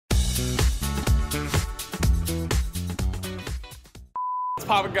What's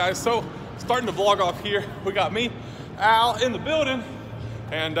poppin', guys? So, starting to vlog off here. We got me, Al, in the building,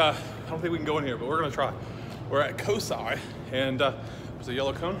 and I don't think we can go in here, but we're gonna try. We're at Cosi, and there's a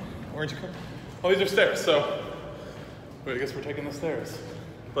yellow cone, orange cone. Oh, these are stairs, so I guess we're taking the stairs.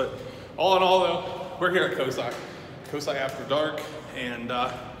 But all in all, though, we're here at Cosi. Cosi After Dark, and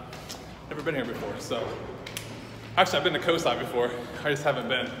never been here before, so. Actually, I've been to Cosi before. I just haven't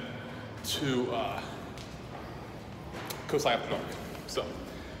been to Cosi After Dark. So,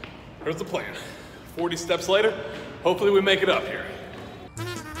 here's the plan. 40 steps later, hopefully we make it up here.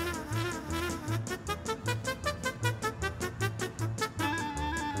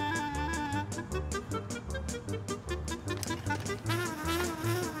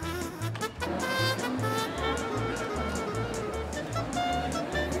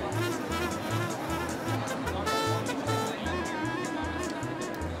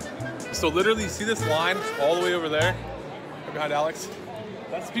 So literally, you see this line all the way over there, behind Alex?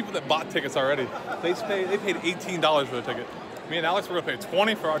 That's the people that bought tickets already. They paid $18 for the ticket. Me and Alex were gonna pay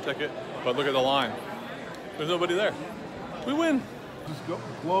 $20 for our ticket, but look at the line. There's nobody there. We win. Just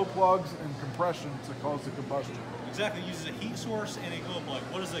glow plugs and compression to cause the combustion. Exactly, it uses a heat source and a glow plug.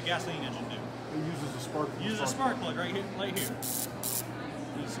 What does a gasoline engine do? It uses a spark plug. It uses a spark plug right here.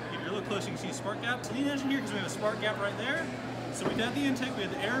 If you look close, you can see a spark gap. Gasoline engine here, because we have a spark gap right there. So we have the intake, we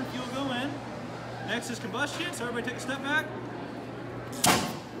have the air and fuel go in. Next is combustion, so everybody take a step back.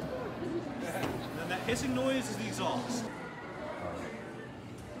 And then that hissing noise is the exhaust.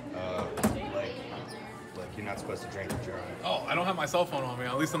 Like you're not supposed to drink and drive. Oh, I don't have my cell phone on me.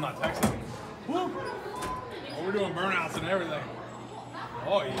 At least I'm not texting. Woo! Oh, we're doing burnouts and everything.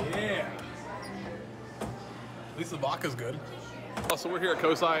 Oh yeah. At least the vodka's good. So we're here at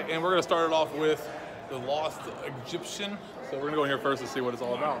Cosi, and we're gonna start it off with the Lost Egyptian. So we're gonna go in here first and see what it's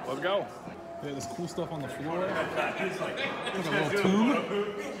all about. Let's go. Yeah, there's cool stuff on the floor. It's like a little tomb.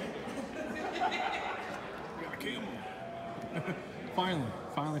 We got a camel.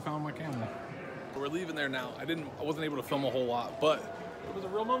 Finally found my camel. We're leaving there now. I wasn't able to film a whole lot, but there was a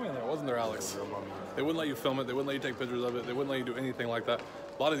real mummy in there, wasn't there, Alex? They wouldn't let you film it. They wouldn't let you take pictures of it. They wouldn't let you do anything like that.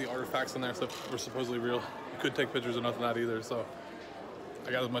 A lot of the artifacts in there stuff were supposedly real. You couldn't take pictures of nothing of that either. So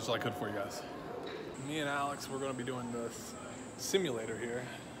I got as much as I could for you guys. Me and Alex, we're gonna be doing this simulator here.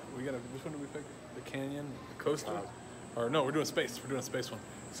 Which one do we pick? The canyon, the coaster? Or no, we're doing space. We're doing a space one.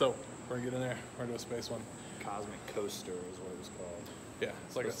 So we're gonna get in there. We're gonna do a space one. Cosmic Coaster is what it was called. Yeah,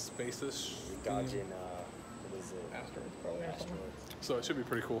 it's like a space-ish. Dodging, what is it? Asteroids, Probably asteroids. So it should be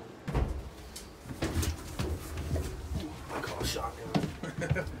pretty cool. Call shotgun.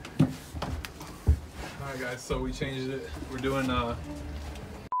 Alright guys, so we changed it. We're doing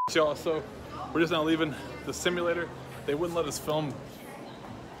y'all, so we're just now leaving the simulator. They wouldn't let us film.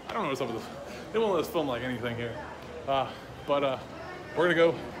 I don't know what's up with this. They won't let us film like anything here. But we're gonna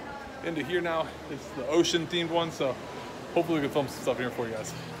go into here now. It's the ocean themed one, so hopefully we can film some stuff here for you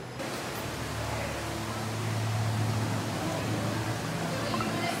guys.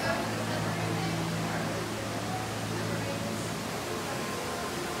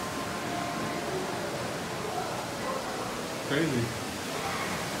 Crazy.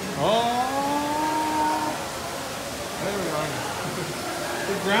 Oh! There we are.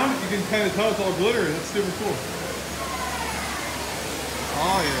 The ground, you can kind of tell it's all glittery. That's super cool.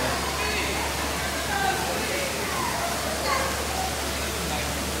 Oh yeah.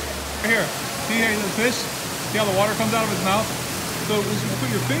 Right here. See here the fish? See how the water comes out of his mouth? So when you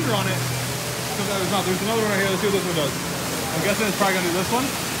put your finger on it, it comes out of his mouth. There's another one right here. Let's see what this one does. I'm guessing it's probably gonna do this one.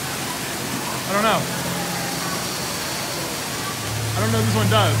 I don't know. I don't know what this one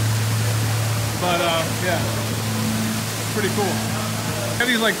does, but yeah, it's pretty cool. Got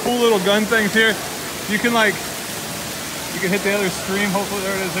these like cool little gun things here. You can hit the other stream. Hopefully,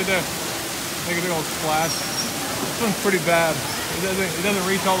 there it is right there. Make a big old splash. This one's pretty bad. It doesn't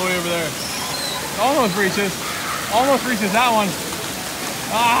reach all the way over there. It almost reaches that one.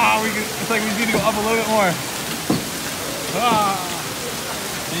 It's like we need to go up a little bit more.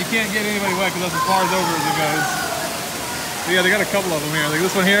 And you can't get anybody wet because that's as far as over as it goes. But yeah, they got a couple of them here. Like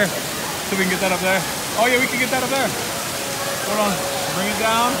this one here. So we can get that up there. Oh yeah, we can get that up there. Hold on. Bring it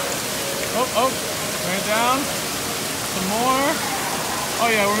down. Oh. Bring it down. Some more. Oh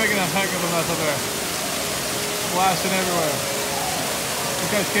yeah, we're making a heck of a mess up there. Splashing everywhere.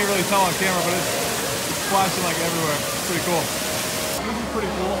 You guys can't really tell on camera, but it's splashing like everywhere. It's pretty cool. This is pretty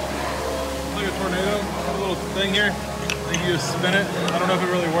cool. It's like a tornado. Got a little thing here. I think you just spin it. I don't know if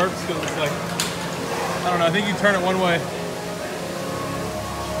it really works because it's like, I don't know. I think you turn it one way.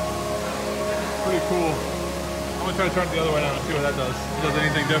 Pretty cool. I'm gonna try to turn it the other way now and see what that does. It does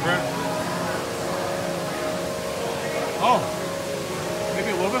anything different? Oh,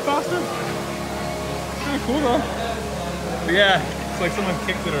 maybe a little bit faster? It's kind of cool though. But yeah, it's like someone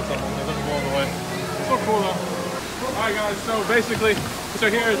kicked it or something. It doesn't go all the way. It's so cool though. Alright guys, so basically, this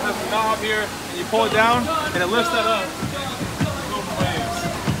right here has a knob here, and you pull it down, and it lifts that up. Go for waves.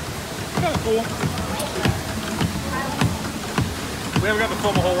 It's kind of cool. We haven't got to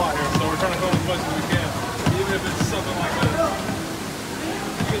film a whole lot here, so we're trying to film as much as we can. Even if it's something like this.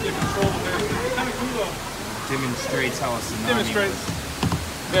 You get the control of it. It's kind of cool though. Demonstrates how it's not Demonstrates.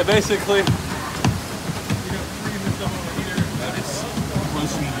 Yeah, basically, you know, freezing this stuff on the heater. It's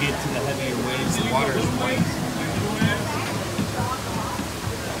once you get to the heavier waves, the water is white.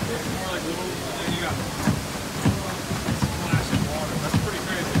 More like little, and then you got splashing water. That's pretty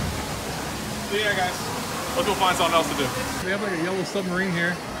crazy. So yeah, guys, let's go find something else to do. We have like a yellow submarine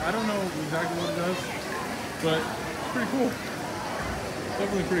here. I don't know exactly what it does, but it's pretty cool.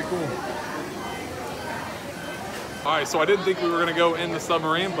 Definitely pretty cool. All right, so I didn't think we were gonna go in the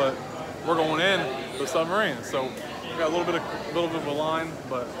submarine, but we're going in the submarine. So we got a little bit of a line,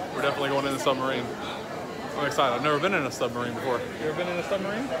 but we're definitely going in the submarine. I'm excited. I've never been in a submarine before. You ever been in a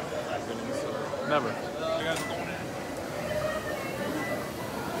submarine? I've been in the submarine. Never. You guys are going in.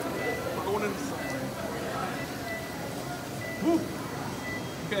 We're going in the submarine. Woo.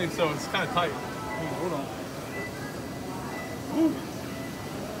 Okay, so it's kind of tight. Ooh, hold on. Woo.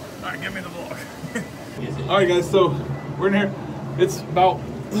 All right, give me the vlog. All right, guys, so we're in here. It's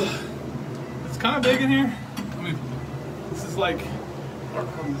kind of big in here. I mean, this is like, all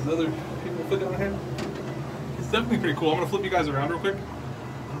these other people fit down here. It's definitely pretty cool. I'm gonna flip you guys around real quick. I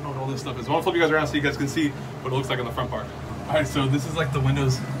don't know what all this stuff is. I wanna flip you guys around so you guys can see what it looks like on the front part. All right, so this is like the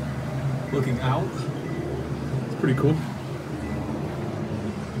windows looking out. It's pretty cool.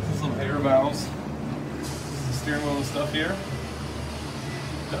 This is some air valves. This is the steering wheel and stuff here.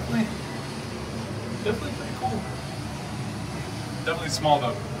 Definitely pretty cool. Definitely small though.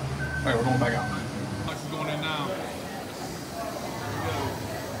 All right, we're going back out. Alex is going in now.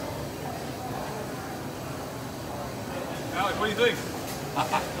 Alex, what do you think?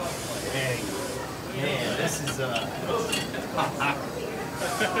 Man, this is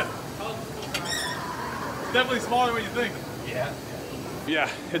Definitely smaller than what you think. yeah. Yeah,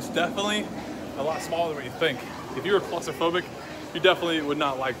 it's definitely a lot smaller than what you think. If you were claustrophobic, you definitely would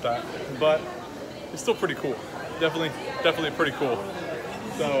not like that. But it's still pretty cool. Definitely pretty cool.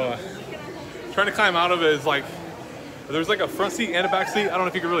 So trying to climb out of it is like, there's like a front seat and a back seat. I don't know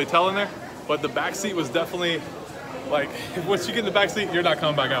if you can really tell in there, but the back seat was definitely like, once you get in the back seat, you're not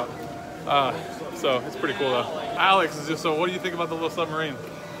coming back out. So it's pretty cool though. Alex is just, so what do you think about the little submarine?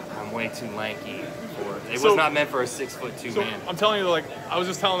 I'm way too lanky for it. It was not meant for a 6'2" man. I'm telling you, like, I was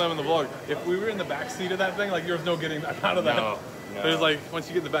just telling them in the vlog, if we were in the back seat of that thing, like, there's no getting out of that. No. There's like, once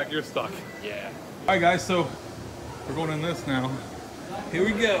you get in the back, you're stuck. Yeah. All right, guys, so we're going in this now. Here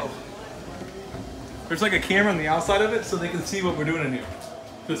we go. There's like a camera on the outside of it so they can see what we're doing in here.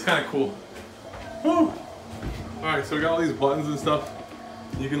 So it's kind of cool. Woo! All right, so we got all these buttons and stuff.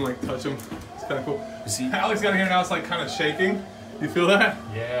 You can like touch them. It's kind of cool. See, Alex got in here now, it's like kind of shaking. You feel that?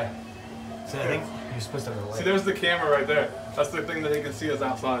 yeah. So I think you're supposed to See, there's the camera right there. That's the thing that you can see us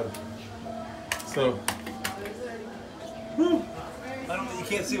outside. So, whew. I don't know, you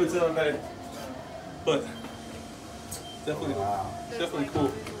can't see what's in there, but definitely, definitely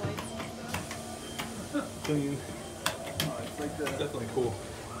cool. Clean. Definitely cool.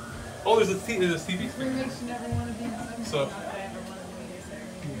 Oh, there's a TV screen. So,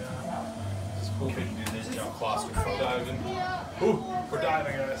 this jump claustrophobic. diving. Ooh, we're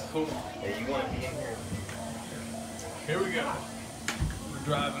diving, guys. Ooh. Hey, you want to be in here? Here we go. We're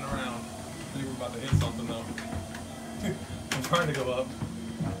driving around. I think we're about to hit something though. I'm trying to go up.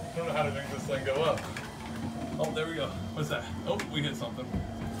 I don't know how to make this thing go up. Oh, there we go. What's that? Oh, we hit something.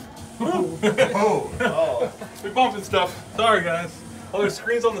 Oh. We bumping stuff. Sorry, guys. Oh, there's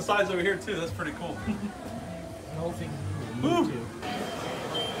screens on the sides over here too. That's pretty cool. Woo.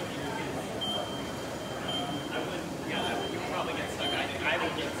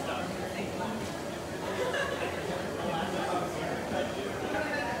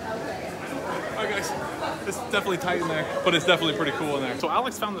 Alright guys, it's definitely tight in there, but it's definitely pretty cool in there. So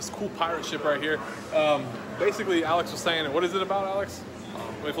Alex found this cool pirate ship right here. Basically, Alex was saying, what is it about, Alex?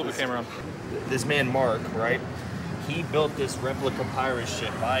 Let me flip the camera on. This man, Mark, right? He built this replica pirate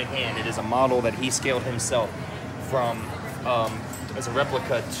ship by hand. It is a model that he scaled himself from as a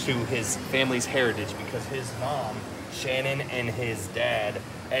replica to his family's heritage because his mom, Shannon, and his dad,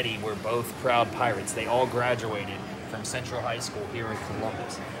 Eddie, were both proud pirates. They all graduated from Central High School here in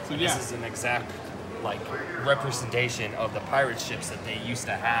Columbus. So This is an exact like representation of the pirate ships that they used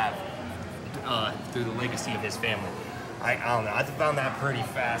to have through the legacy of his family. I don't know. I found that pretty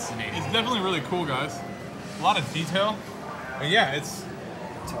fascinating. It's definitely really cool, guys. A lot of detail. And yeah, it's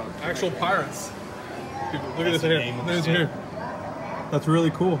actual pirates. People, look at this here. Look at this here. That's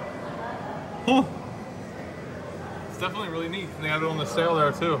really cool. Huh. It's definitely really neat. And they have it on the sail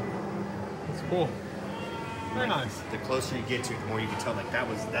there too. It's cool. Very nice. The closer you get to it, the more you can tell like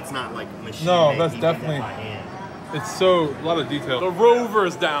that's not like machine. No, that's made, definitely. by hand. It's so a lot of detail. The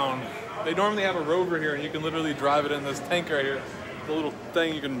rover's down. They normally have a rover here, and you can literally drive it in this tank right here. The little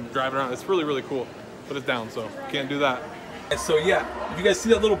thing you can drive it around. It's really, really cool, but it's down, so can't do that. So yeah, if you guys see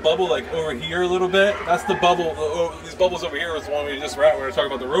that little bubble like over here a little bit, that's the bubble. These bubbles over here was the one we just were at. We were talking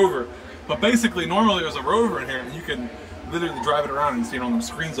about the rover, but basically normally there's a rover in here, and you can literally drive it around and see it on the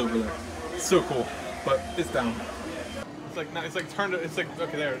screens over there. It's so cool, but it's down. It's like turned. It's like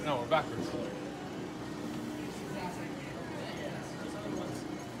okay there. No, we're backwards.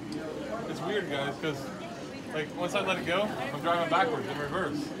 It's weird, guys, because like once I let it go, I'm driving backwards in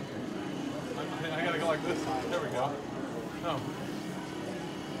reverse. I gotta go like this. There we go. No.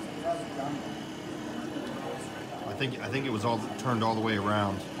 I think it was all turned all the way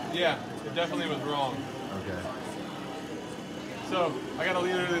around. Yeah, it definitely was wrong. Okay. So I gotta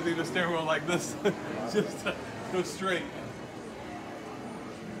literally leave the steering wheel like this, just to go straight.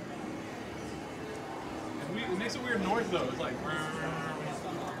 It makes a weird noise though. It's like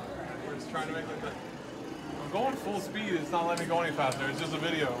we're just trying to make like that. I'm going full speed. It's not letting me go any faster. It's just a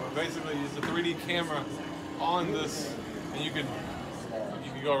video. Basically, it's a 3D camera on this, and you can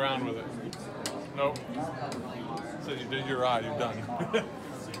go around with it. Nope. So you did your ride. You're done.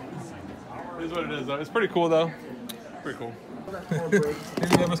 It is what it is, though. It's pretty cool, though. Pretty cool. Maybe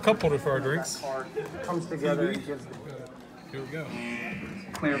we have this cup holder for our drinks. Comes together and gives Here we go.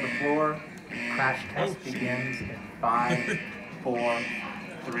 clear the floor. Crash test begins in 5, 4,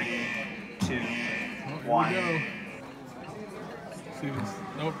 3, 2, 1. Here we go. See this?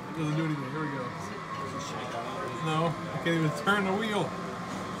 Nope, it doesn't do anything. Here we go. No, I can't even turn the wheel.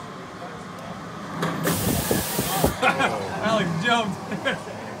 Alex jumped.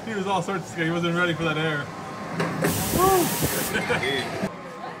 He was all sorts of scared. He wasn't ready for that air.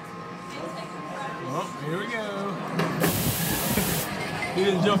 Oh, here we go. He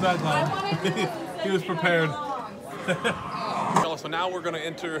didn't jump that time. He was prepared. So now we're going to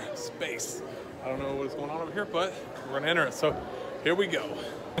enter space. I don't know what's going on over here, but we're going to enter it. So here we go.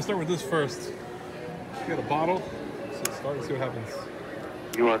 Let's start with this first. Get a bottle. So start and see what happens.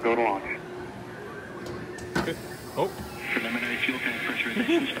 You are go to launch. Okay. Oh. Preliminary fuel tank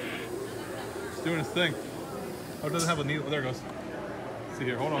pressurization. It's doing its thing. Oh, it doesn't have a needle. Oh, there it goes. Let's see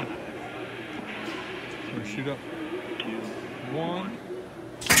here. Hold on. I'm going to shoot up. 1.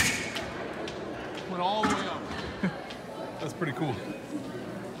 Went all the way up. That's pretty cool.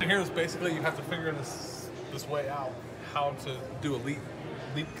 And here's basically you have to figure this way out how to do a leak.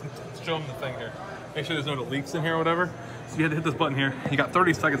 Show them the thing here. Make sure there's no leaks in here or whatever. So you had to hit this button here. You got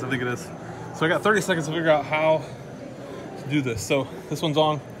 30 seconds, I think it is. So I got 30 seconds to figure out how to do this. So this one's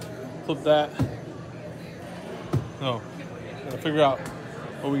on. Flip that. No. Gotta figure out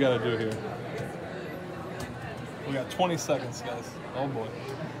what we gotta do here. We got 20 seconds, guys. Oh boy.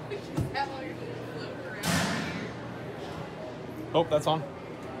 Oh, that's on.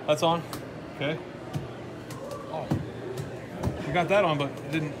 That's on. Okay. Oh. We got that on, but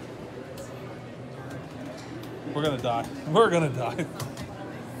it didn't. We're gonna die. We're gonna die.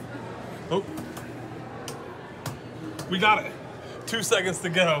 Oh. We got it. 2 seconds to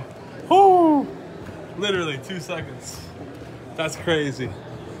go. Woo! Literally 2 seconds. That's crazy.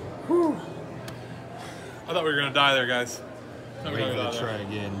 Whew. I thought we were gonna die there, guys. We're gonna try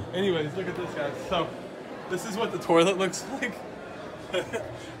again. Anyways, look at this, guys. So, this is what the toilet looks like.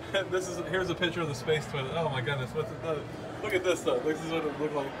 Here's a picture of the space toilet. Oh my goodness, look at this though. This is what it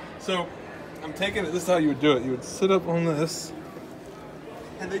looked like. So, I'm taking it. This is how you would do it. You would sit up on this,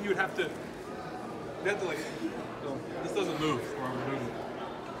 and then you would have to. Like. No, this doesn't move. Or I'm moving it.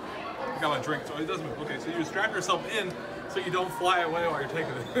 I got my drink, so it doesn't move. Okay, so you strap yourself in so you don't fly away while you're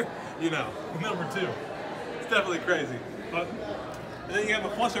taking it. You know, number 2. It's definitely crazy. But and then you have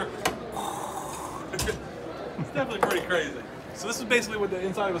a flusher. It's definitely pretty crazy. So this is basically what the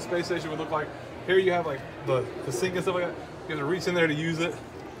inside of a space station would look like. Here you have like the sink and stuff like that. You have to reach in there to use it.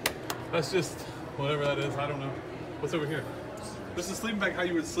 That's just whatever that is. I don't know. What's over here? This is a sleeping bag, how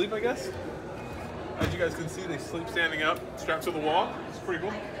you would sleep, I guess. As you guys can see, they sleep standing up, strapped to the wall. It's pretty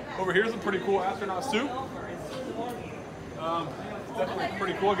cool. Over here's a pretty cool astronaut suit. It's definitely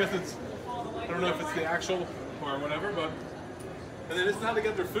pretty cool. I guess it's, I don't know if it's the actual or whatever, but, and then this is how they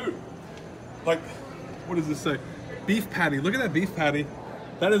get their food. Like, what does this say? Beef patty. Look at that beef patty.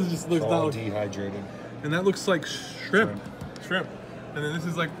 That is just looks All not dehydrated. and that looks like shrimp. And then this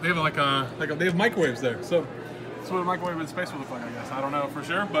is like they have microwaves there. So that's what a microwave in space would look like, I guess. I don't know for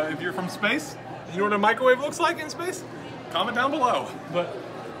sure, but if you're from space, and you know what a microwave looks like in space, comment down below. But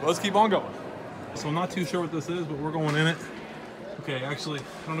let's keep on going. So I'm not too sure what this is, but we're going in it. Okay, actually,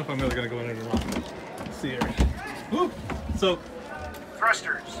 I don't know if I'm really gonna go in it or not. Let's see here. Woo. So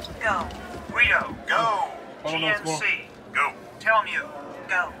Thrusters, go. Guido, go. GNC, go. Telmu,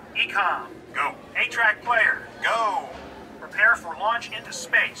 go. Ecom, go. 8-track player, go. Prepare for launch into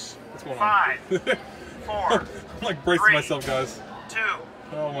space. what's going 5, 4, I'm like bracing 3, myself, guys. 2,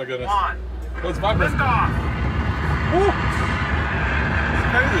 Oh my goodness. 1. Oh, it's vibrating. Liftoff. Woo. It's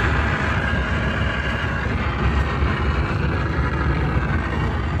crazy.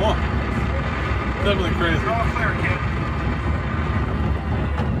 Oh, definitely crazy. You're all clear, kid.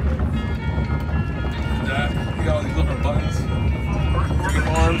 Yeah, you got all these different buttons.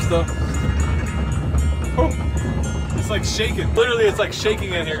 Arm stuff. Oh, it's like shaking. Literally, it's like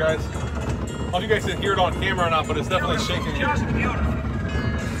shaking in here, guys. I don't know if you guys can hear it on camera or not, but it's definitely shaking here. Just beautiful.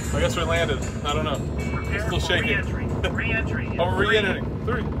 I guess we landed. I don't know. It's still shaking. Re-entry. Oh, we're re-entering.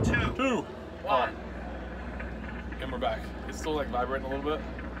 3, 2, 1. and we're back. It's still like vibrating a little bit.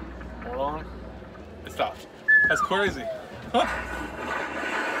 Hold on. It stopped. That's crazy. Huh.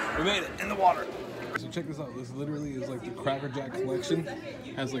 We made it in the water. So check this out. This literally is like the Cracker Jack collection.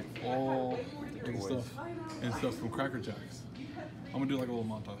 Has like all the stuff and stuff from Cracker Jacks. I'm gonna do like a little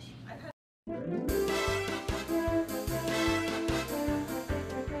montage.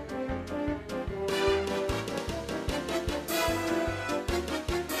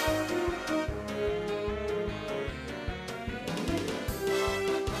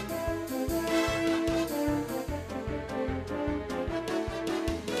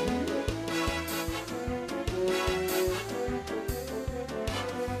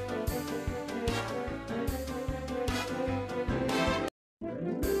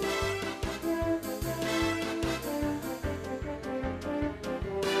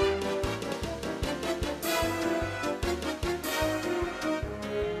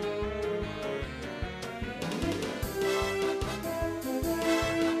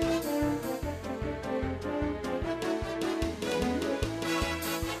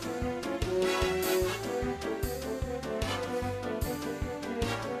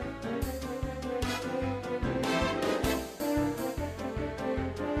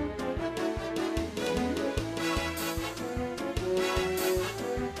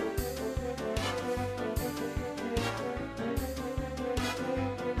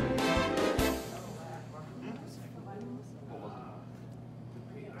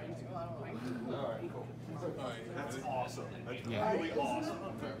 That's awesome. That's really awesome.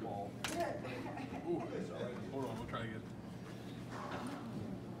 Ooh, hold on, we'll try again.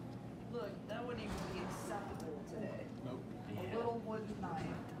 Look, that wouldn't even be acceptable today. Nope. A little wooden knife.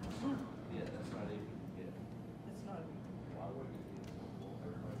 Yeah, that's not even. Yeah. It's not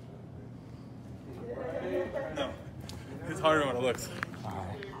No, it's harder when it looks.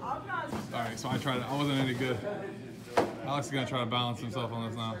 I'm not. Alright, so I tried it. I wasn't any good. Alex is gonna try to balance himself on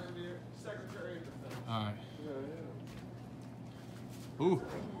this now. Alright. Ooh.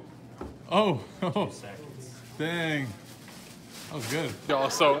 Oh. Oh. Dang. That was good. Y'all,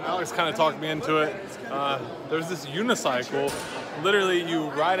 so Alex kind of talked me into it. There's this unicycle. Literally, you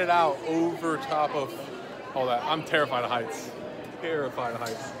ride it out over top of all that. I'm terrified of heights. Terrified of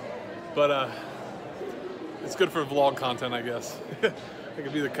heights. But it's good for vlog content, I guess. It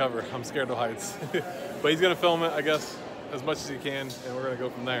could be the cover. I'm scared of heights. But he's gonna film it, I guess, as much as he can, and we're gonna go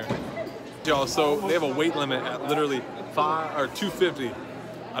from there. Y'all, so they have a weight limit at literally 250.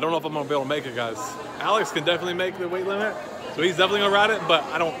 I don't know if I'm gonna be able to make it, guys. Alex can definitely make the weight limit, so he's definitely gonna ride it. But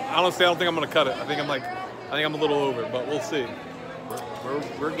honestly, I don't think I'm gonna cut it. I think I'm a little over, but we'll see.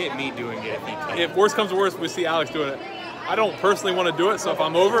 We're getting me doing it if he can. If worst comes to worst, we see Alex doing it. I don't personally want to do it, so if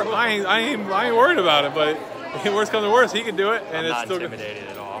I'm over, I ain't worried about it. But if worst comes to worst, he can do it, and I'm it's not still good. intimidated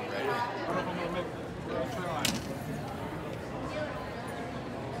at all. I'm ready.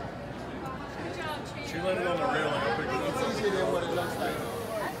 She landed on the railing. I picked it up. It's easier than what it looks like.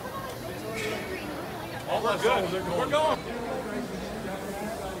 All we're good. We're going.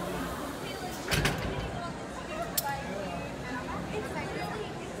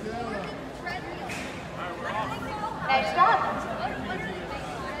 Nice job.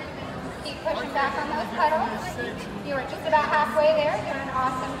 Keep pushing back on those pedals. You were just about halfway there. Doing an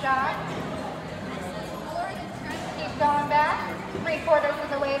awesome job. Keep going back. 3/4 of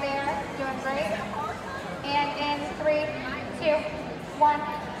the way there. Doing great. And in 3, 2, 1,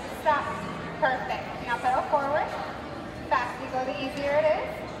 stop. Perfect. Now pedal forward. Faster you go, the easier it is.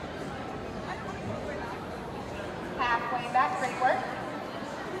 Halfway back, great work.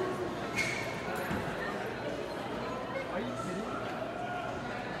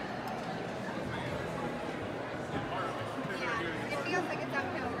 Yeah, it feels like it's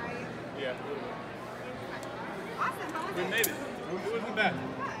uphill, right? Yeah. Awesome, how was We it? made it. It wasn't bad.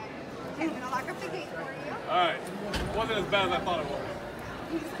 Okay, I'm gonna lock up the gate for you. All right. It wasn't as bad as I thought it was.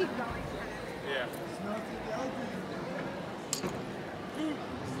 You just keep going. Yeah.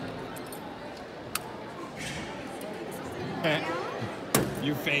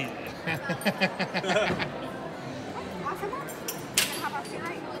 You faint. Awesome. How about you,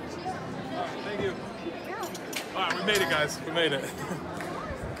 right? Thank you. All right, we made it, guys. We made it.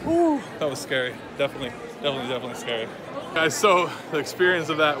 Whew, that was scary. Definitely scary. Guys, so the experience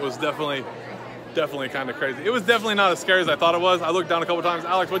of that was definitely kind of crazy. It was definitely not as scary as I thought it was. I looked down a couple times.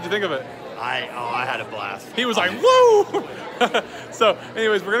 Alex, what'd you think of it? I had a blast. He was like, woo! So,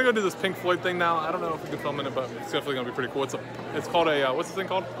 anyways, we're gonna go do this Pink Floyd thing now. I don't know if we can film in it, but it's definitely gonna be pretty cool. It's called a, what's this thing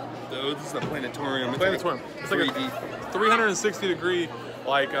called? This is the planetarium. Planetarium. It's like a 360 degree,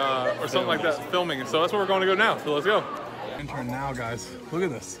 like, or something like that, filming. So that's where we're going to go now. So let's go. Enter now, guys. Look at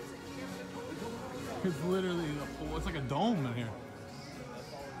this. It's literally it's like a dome in here.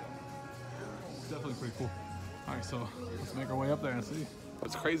 It's definitely pretty cool. All right, so let's make our way up there and see.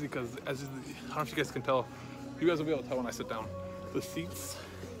 It's crazy because, I don't know if you guys can tell, you guys will be able to tell when I sit down. The seats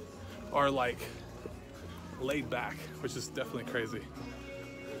are like laid back, which is definitely crazy.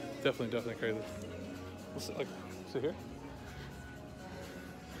 Definitely crazy. We'll sit here?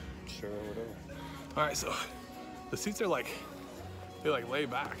 Sure, whatever. All right, so the seats are they lay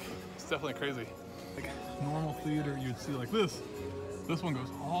back. It's definitely crazy. Like normal theater, you'd see like this. This one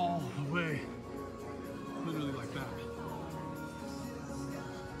goes all the way, literally like that.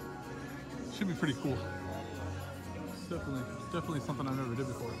 Should be pretty cool. It's definitely something I've never did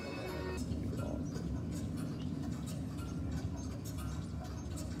before.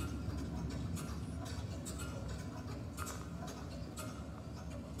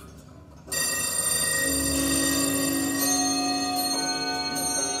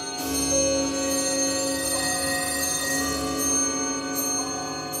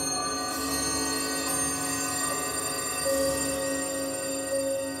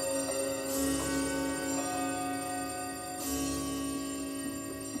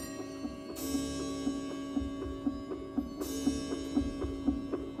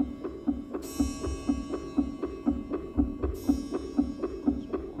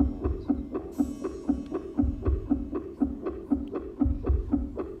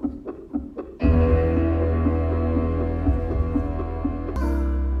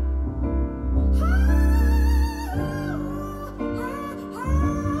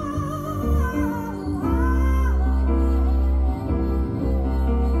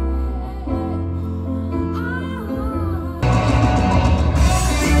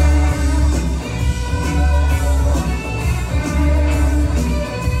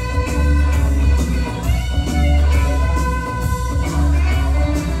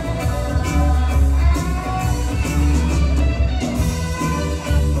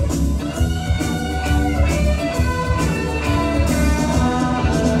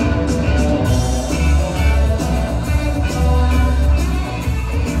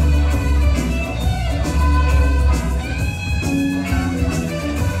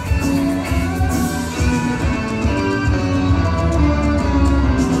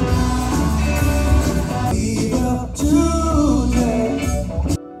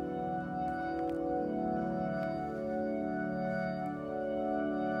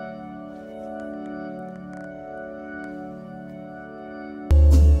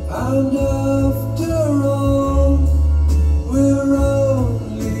 And after all, we're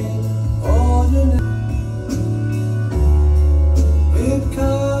only ordinary. It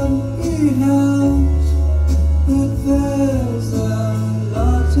can't be helped, but there's a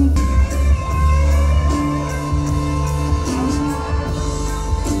lot of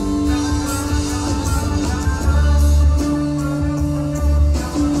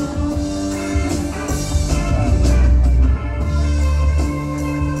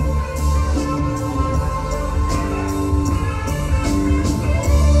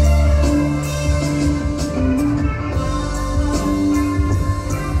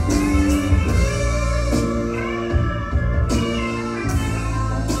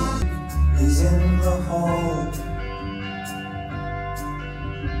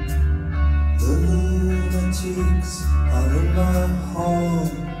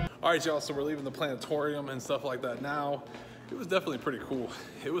All right, y'all, so we're leaving the planetarium and stuff like that now. It was definitely pretty cool.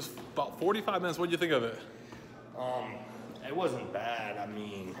 It was about 45 minutes. What did you think of it? It wasn't bad. I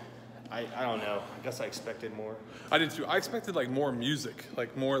mean, I don't know. I guess I expected more. I did too. I expected like more music,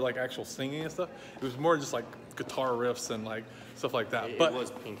 like more like actual singing and stuff. It was more just like guitar riffs and like stuff like that. It but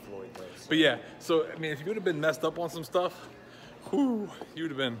was Pink Floyd though. So. But yeah, so I mean, if you would have been messed up on some stuff, whew,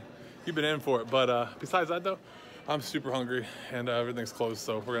 you'd been in for it. But besides that though, I'm super hungry and everything's closed,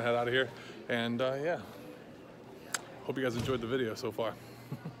 so we're gonna head out of here. And yeah, hope you guys enjoyed the video so far.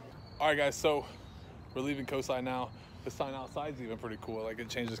 All right, guys, so we're leaving Cosi now. The sign outside's even pretty cool. Like it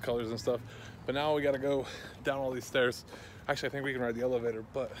changes colors and stuff. But now we gotta go down all these stairs. Actually, I think we can ride the elevator,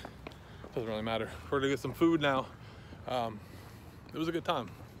 but it doesn't really matter. We're gonna get some food now. It was a good time.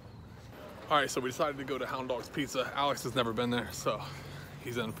 All right, so we decided to go to Hound Dog's Pizza. Alex has never been there, so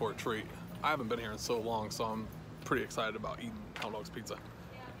he's in for a treat. I haven't been here in so long, so I'm pretty excited about eating Hound Dog's Pizza.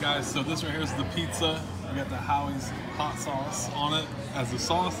 Guys, so this right here is the pizza. We got the Howie's hot sauce on it as the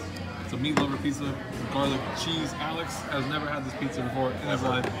sauce. It's a meat lover pizza with garlic cheese. Alex has never had this pizza before in his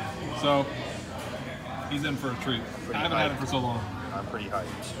life, so he's in for a treat. I haven't had it for so long. I'm pretty hyped.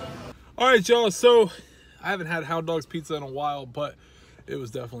 All right, y'all, so I haven't had Hound Dog's Pizza in a while, but it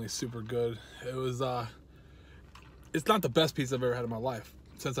was definitely super good. It was, it's not the best pizza I've ever had in my life,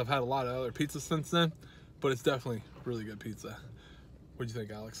 since I've had a lot of other pizzas since then, but it's definitely really good pizza. What'd you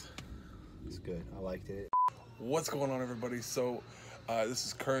think, Alex? It's good. I liked it. What's going on, everybody? So this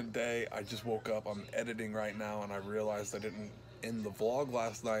is current day. I just woke up. I'm editing right now, and I realized I didn't end the vlog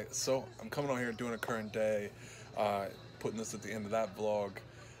last night. So I'm coming on here doing a current day, putting this at the end of that vlog.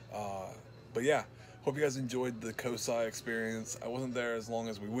 But yeah, hope you guys enjoyed the Cosi experience. I wasn't there as long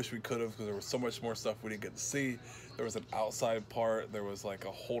as we wish we could have because there was so much more stuff we didn't get to see. There was an outside part. There was like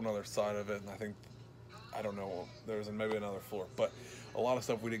a whole nother side of it, and I don't know, there was maybe another floor, but a lot of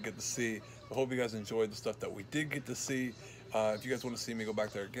stuff we didn't get to see. I hope you guys enjoyed the stuff that we did get to see. If you guys want to see me go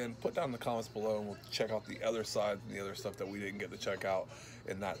back there again, put down in the comments below and we'll check out the other side and the other stuff that we didn't get to check out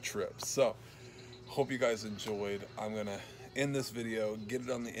in that trip. So, hope you guys enjoyed. I'm gonna end this video, get it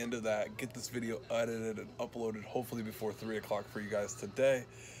on the end of that, get this video edited and uploaded hopefully before 3 o'clock for you guys today,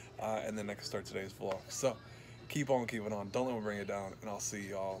 and then I can start today's vlog. So, keep on keeping on. Don't let me bring it down, and I'll see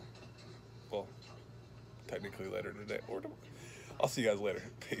y'all, well, technically later today, or tomorrow. I'll see you guys later.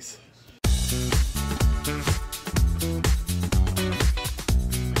 Peace.